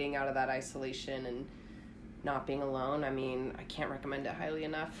connection and getting out of that isolation and not being alone. I mean, I can't recommend it highly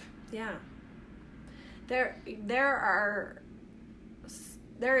enough. Yeah. There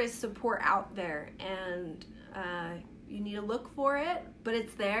is support out there, and you need to look for it, but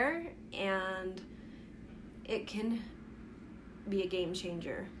it's there, and it can be a game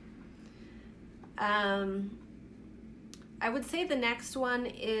changer. I would say the next one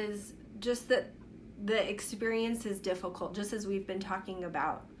is just that the experience is difficult, just as we've been talking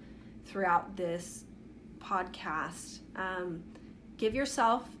about throughout this podcast. Give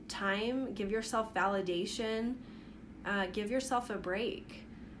yourself time, give yourself validation, give yourself a break.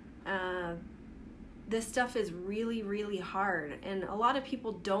 This stuff is really, really hard, and a lot of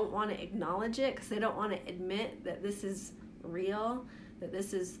people don't want to acknowledge it because they don't want to admit that this is real, that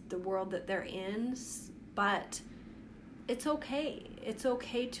this is the world that they're in, but it's okay. It's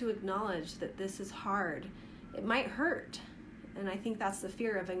okay to acknowledge that this is hard. It might hurt, and I think that's the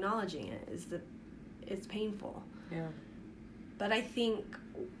fear of acknowledging it, is that it's painful. Yeah. But I think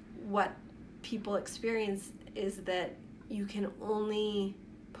what people experience is that you can only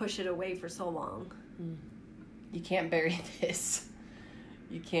push it away for so long. You can't bury this.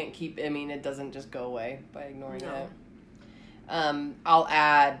 You can't keep, it doesn't just go away by ignoring it. I'll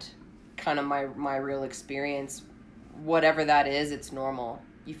add kind of my real experience. Whatever that is, it's normal.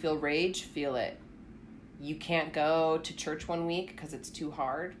 You feel rage, feel it. You can't go to church one week because it's too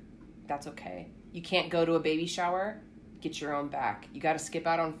hard. That's okay. You can't go to a baby shower, get your own back. You got to skip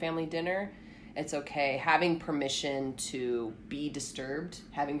out on family dinner. It's okay. Having permission to be disturbed,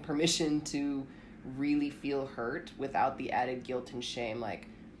 having permission to really feel hurt without the added guilt and shame. Like,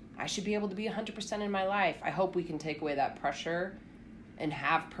 I should be able to be 100% in my life. I hope we can take away that pressure and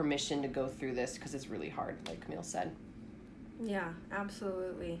have permission to go through this because it's really hard, like Camille said. Yeah,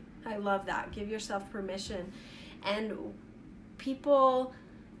 absolutely. I love that. Give yourself permission. And people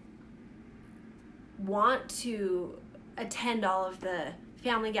want to attend all of the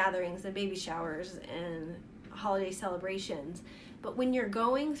family gatherings and baby showers and holiday celebrations. But when you're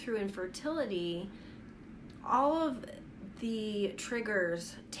going through infertility, all of the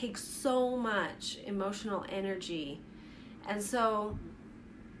triggers take so much emotional energy. And so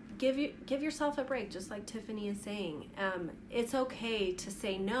give yourself a break, just like Tiffany is saying. It's okay to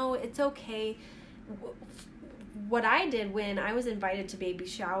say no. It's okay. What I did when I was invited to baby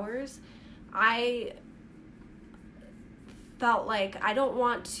showers, I felt like I don't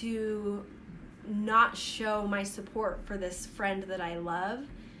want to not show my support for this friend that I love,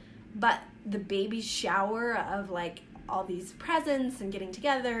 but the baby shower of like all these presents and getting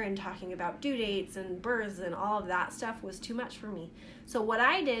together and talking about due dates and births and all of that stuff was too much for me. So what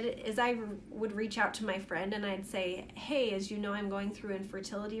I did is I would reach out to my friend and I'd say, hey, as you know, I'm going through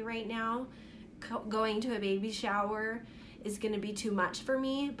infertility right now. Going to a baby shower is going to be too much for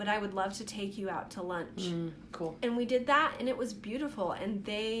me, but I would love to take you out to lunch. Cool. And we did that, and it was beautiful. And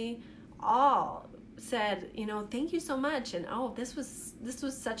they all said, you know, thank you so much. And this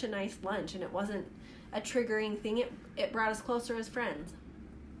was such a nice lunch, and it wasn't a triggering thing. It brought us closer as friends.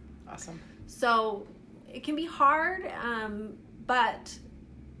 Awesome. So it can be hard, but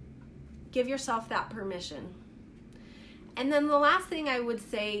give yourself that permission. And then the last thing I would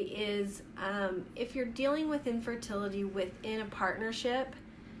say is if you're dealing with infertility within a partnership,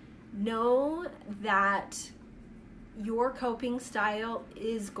 know that your coping style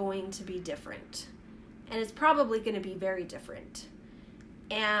is going to be different. And it's probably going to be very different.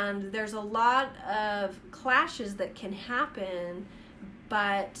 And there's a lot of clashes that can happen,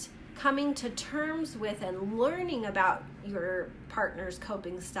 but coming to terms with and learning about your partner's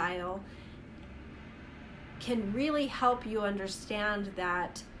coping style can really help you understand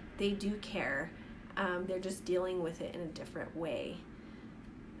that they do care. They're just dealing with it in a different way.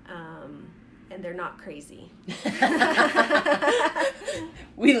 And they're not crazy.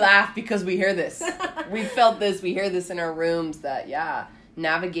 We laugh because we hear this. We felt this. We hear this in our rooms that,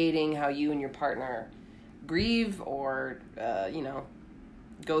 navigating how you and your partner grieve or,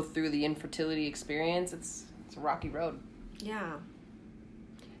 go through the infertility experience, it's a rocky road. Yeah.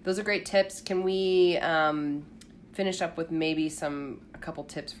 Those are great tips. Can we finish up with maybe a couple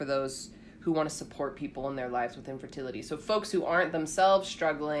tips for those who want to support people in their lives with infertility? So folks who aren't themselves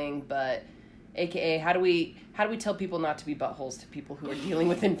struggling, but AKA, how do we tell people not to be buttholes to people who are dealing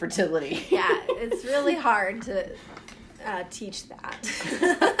with infertility? Yeah, it's really hard to teach that.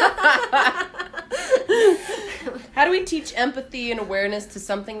 How do we teach empathy and awareness to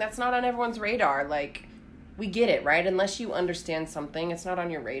something that's not on everyone's radar? Like, we get it, right? Unless you understand something, it's not on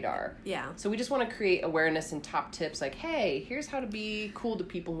your radar. Yeah. So we just want to create awareness and top tips like, hey, here's how to be cool to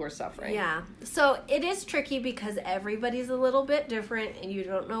people who are suffering. Yeah. So it is tricky because everybody's a little bit different and you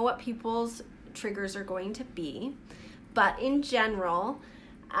don't know what people's triggers are going to be. But in general,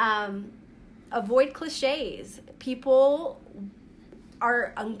 avoid cliches. People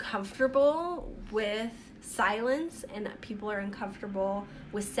are uncomfortable with silence and people are uncomfortable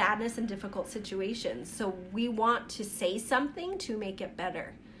with sadness and difficult situations. So we want to say something to make it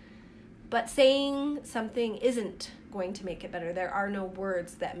better. But saying something isn't going to make it better. There are no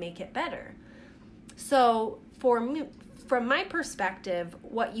words that make it better. So for me, from my perspective,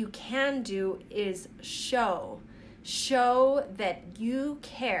 what you can do is show that you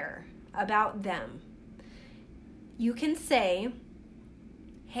care about them. You can say,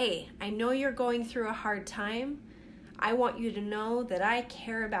 hey, I know you're going through a hard time. I want you to know that I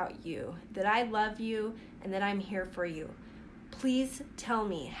care about you, that I love you, and that I'm here for you. Please tell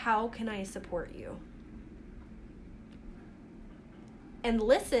me, how can I support you? And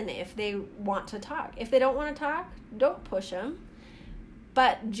listen if they want to talk. If they don't want to talk, don't push them.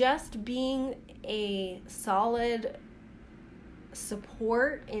 But just being a solid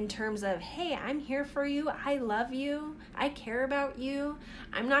support in terms of, hey, I'm here for you, I love you, I care about you.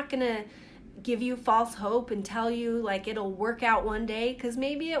 I'm not going to give you false hope and tell you like it'll work out one day, because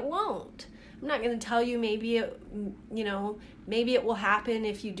maybe it won't. I'm not going to tell you maybe it will happen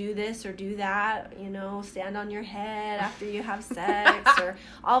if you do this or do that, stand on your head after you have sex or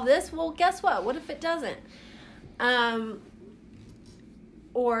all this. Well, guess what? What if it doesn't?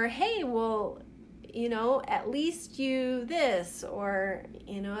 Or, hey, well, at least you this, or,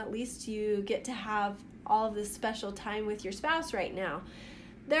 at least you get to have all of this special time with your spouse right now.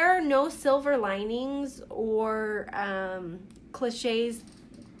 There are no silver linings or cliches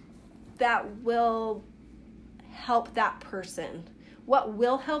that will help that person. What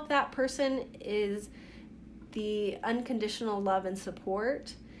will help that person is the unconditional love and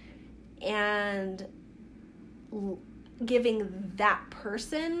support and giving that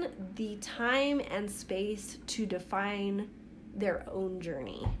person the time and space to define their own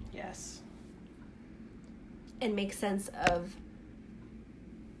journey. Yes. And make sense of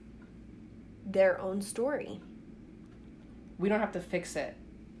their own story. We don't have to fix it.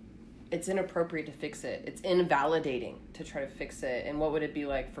 It's inappropriate to fix it. It's invalidating to try to fix it. And what would it be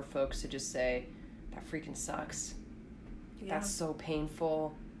like for folks to just say, that freaking sucks. Yeah. That's so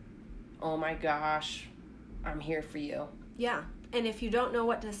painful. Oh my gosh, I'm here for you. Yeah. And if you don't know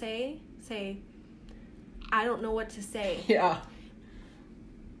what to say, I don't know what to say. Yeah.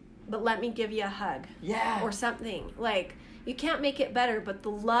 But let me give you a hug. Yeah. Or something. Like, You can't make it better, but the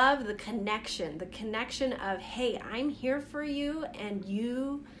love, the connection of, hey, I'm here for you, and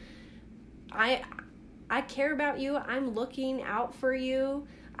I care about you. I'm looking out for you.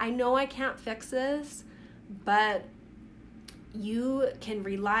 I know I can't fix this, but you can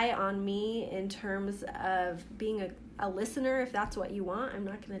rely on me in terms of being a listener if that's what you want. I'm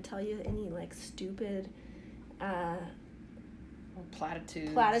not going to tell you any like stupid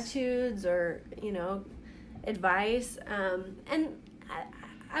platitudes or, advice. And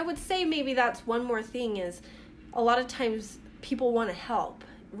I would say maybe that's one more thing is a lot of times people want to help,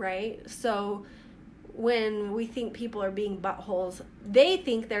 right? So when we think people are being buttholes, they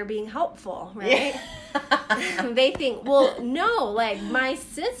think they're being helpful, right? Yeah. They think, well, no, like my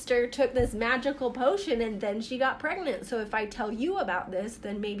sister took this magical potion and then she got pregnant. So if I tell you about this,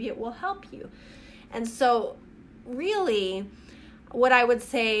 then maybe it will help you. And so really what I would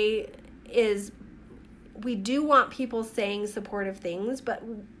say is we do want people saying supportive things, but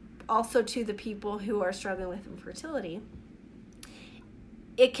also to the people who are struggling with infertility.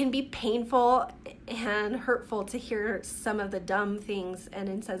 It can be painful and hurtful to hear some of the dumb things and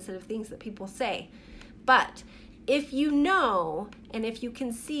insensitive things that people say. But if you know and if you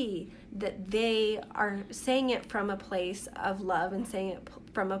can see that they are saying it from a place of love and saying it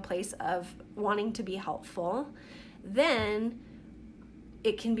from a place of wanting to be helpful, then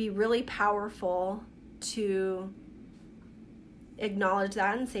it can be really powerful to acknowledge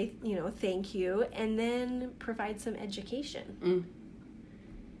that and say, thank you, and then provide some education.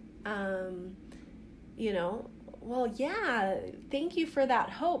 Well, yeah, thank you for that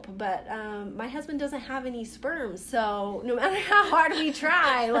hope, but my husband doesn't have any sperm, so no matter how hard we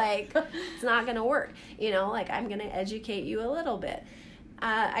try, like, it's not going to work. I'm going to educate you a little bit.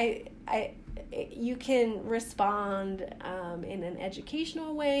 You can respond in an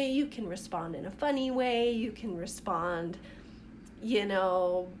educational way. You can respond in a funny way. You can respond,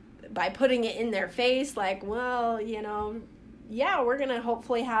 by putting it in their face, like, well, yeah, we're going to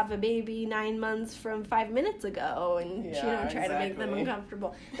hopefully have a baby 9 months from 5 minutes ago, and try to make them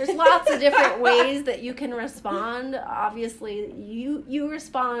uncomfortable. There's lots of different ways that you can respond. Obviously, you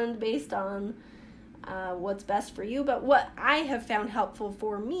respond based on what's best for you, but what I have found helpful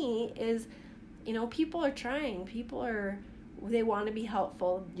for me is, people are trying. They want to be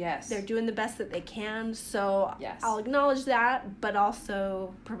helpful. Yes. They're doing the best that they can, so yes. I'll acknowledge that, but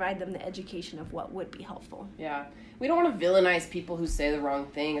also provide them the education of what would be helpful. Yeah. We don't want to villainize people who say the wrong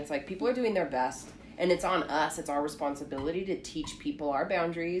thing. It's like people are doing their best, and it's on us. It's our responsibility to teach people our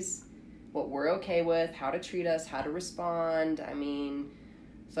boundaries, what we're okay with, how to treat us, how to respond.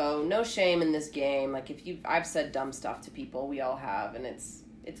 So no shame in this game. Like I've said dumb stuff to people. We all have, and it's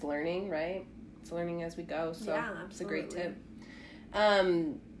learning, right? It's learning as we go. So yeah, absolutely. It's a great tip.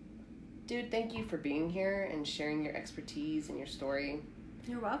 Dude, thank you for being here and sharing your expertise and your story.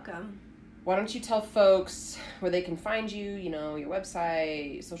 You're welcome. Why don't you tell folks where they can find you, your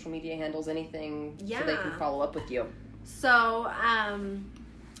website, social media handles, anything, so they can follow up with you. So,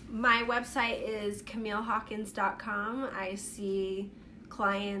 my website is CamilleHawkins.com. I see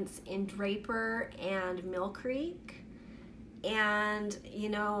clients in Draper and Mill Creek. And,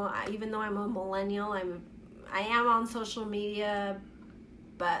 even though I'm a millennial, I am on social media,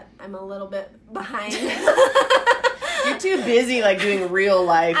 but I'm a little bit behind. You're too busy, doing real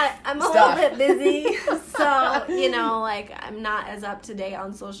life I'm stuff. A little bit busy. So, I'm not as up to date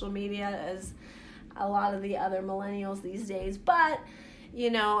on social media as a lot of the other millennials these days. But,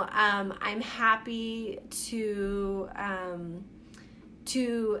 I'm happy to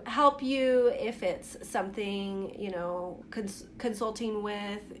help you if it's something, consulting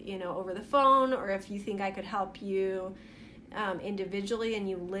with, over the phone, or if you think I could help you individually and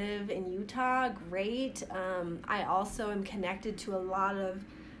you live in Utah, great. I also am connected to a lot of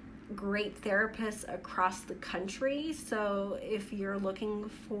great therapists across the country, so if you're looking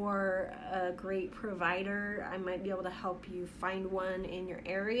for a great provider, I might be able to help you find one in your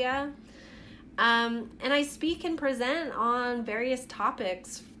area. And I speak and present on various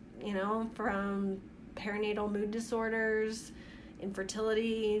topics, from perinatal mood disorders,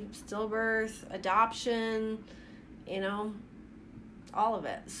 infertility, stillbirth, adoption, all of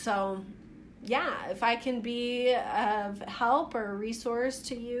it. So, yeah, if I can be of help or a resource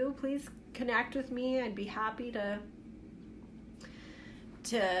to you, please connect with me. I'd be happy to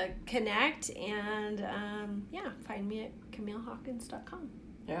connect, and find me at CamilleHawkins.com.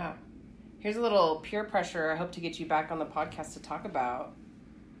 Yeah. Here's a little peer pressure. I hope to get you back on the podcast to talk about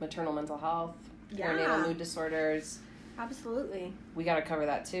maternal mental health, perinatal mood disorders. Absolutely. We got to cover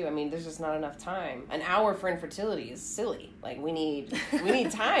that too. There's just not enough time. An hour for infertility is silly. We need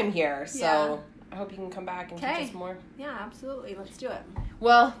time here. So I hope you can come back and teach us more. Yeah, absolutely. Let's do it.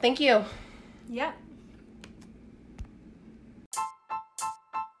 Well, thank you. Yep.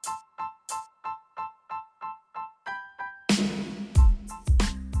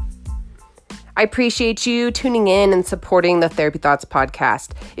 I appreciate you tuning in and supporting the Therapy Thoughts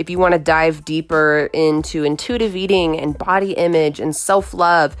podcast. If you want to dive deeper into intuitive eating and body image and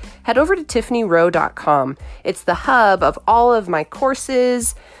self-love, head over to tiffanyrowe.com. It's the hub of all of my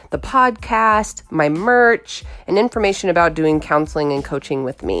courses, the podcast, my merch, and information about doing counseling and coaching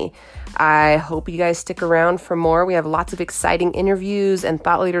with me. I hope you guys stick around for more. We have lots of exciting interviews and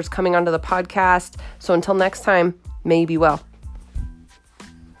thought leaders coming onto the podcast. So until next time, may you be well.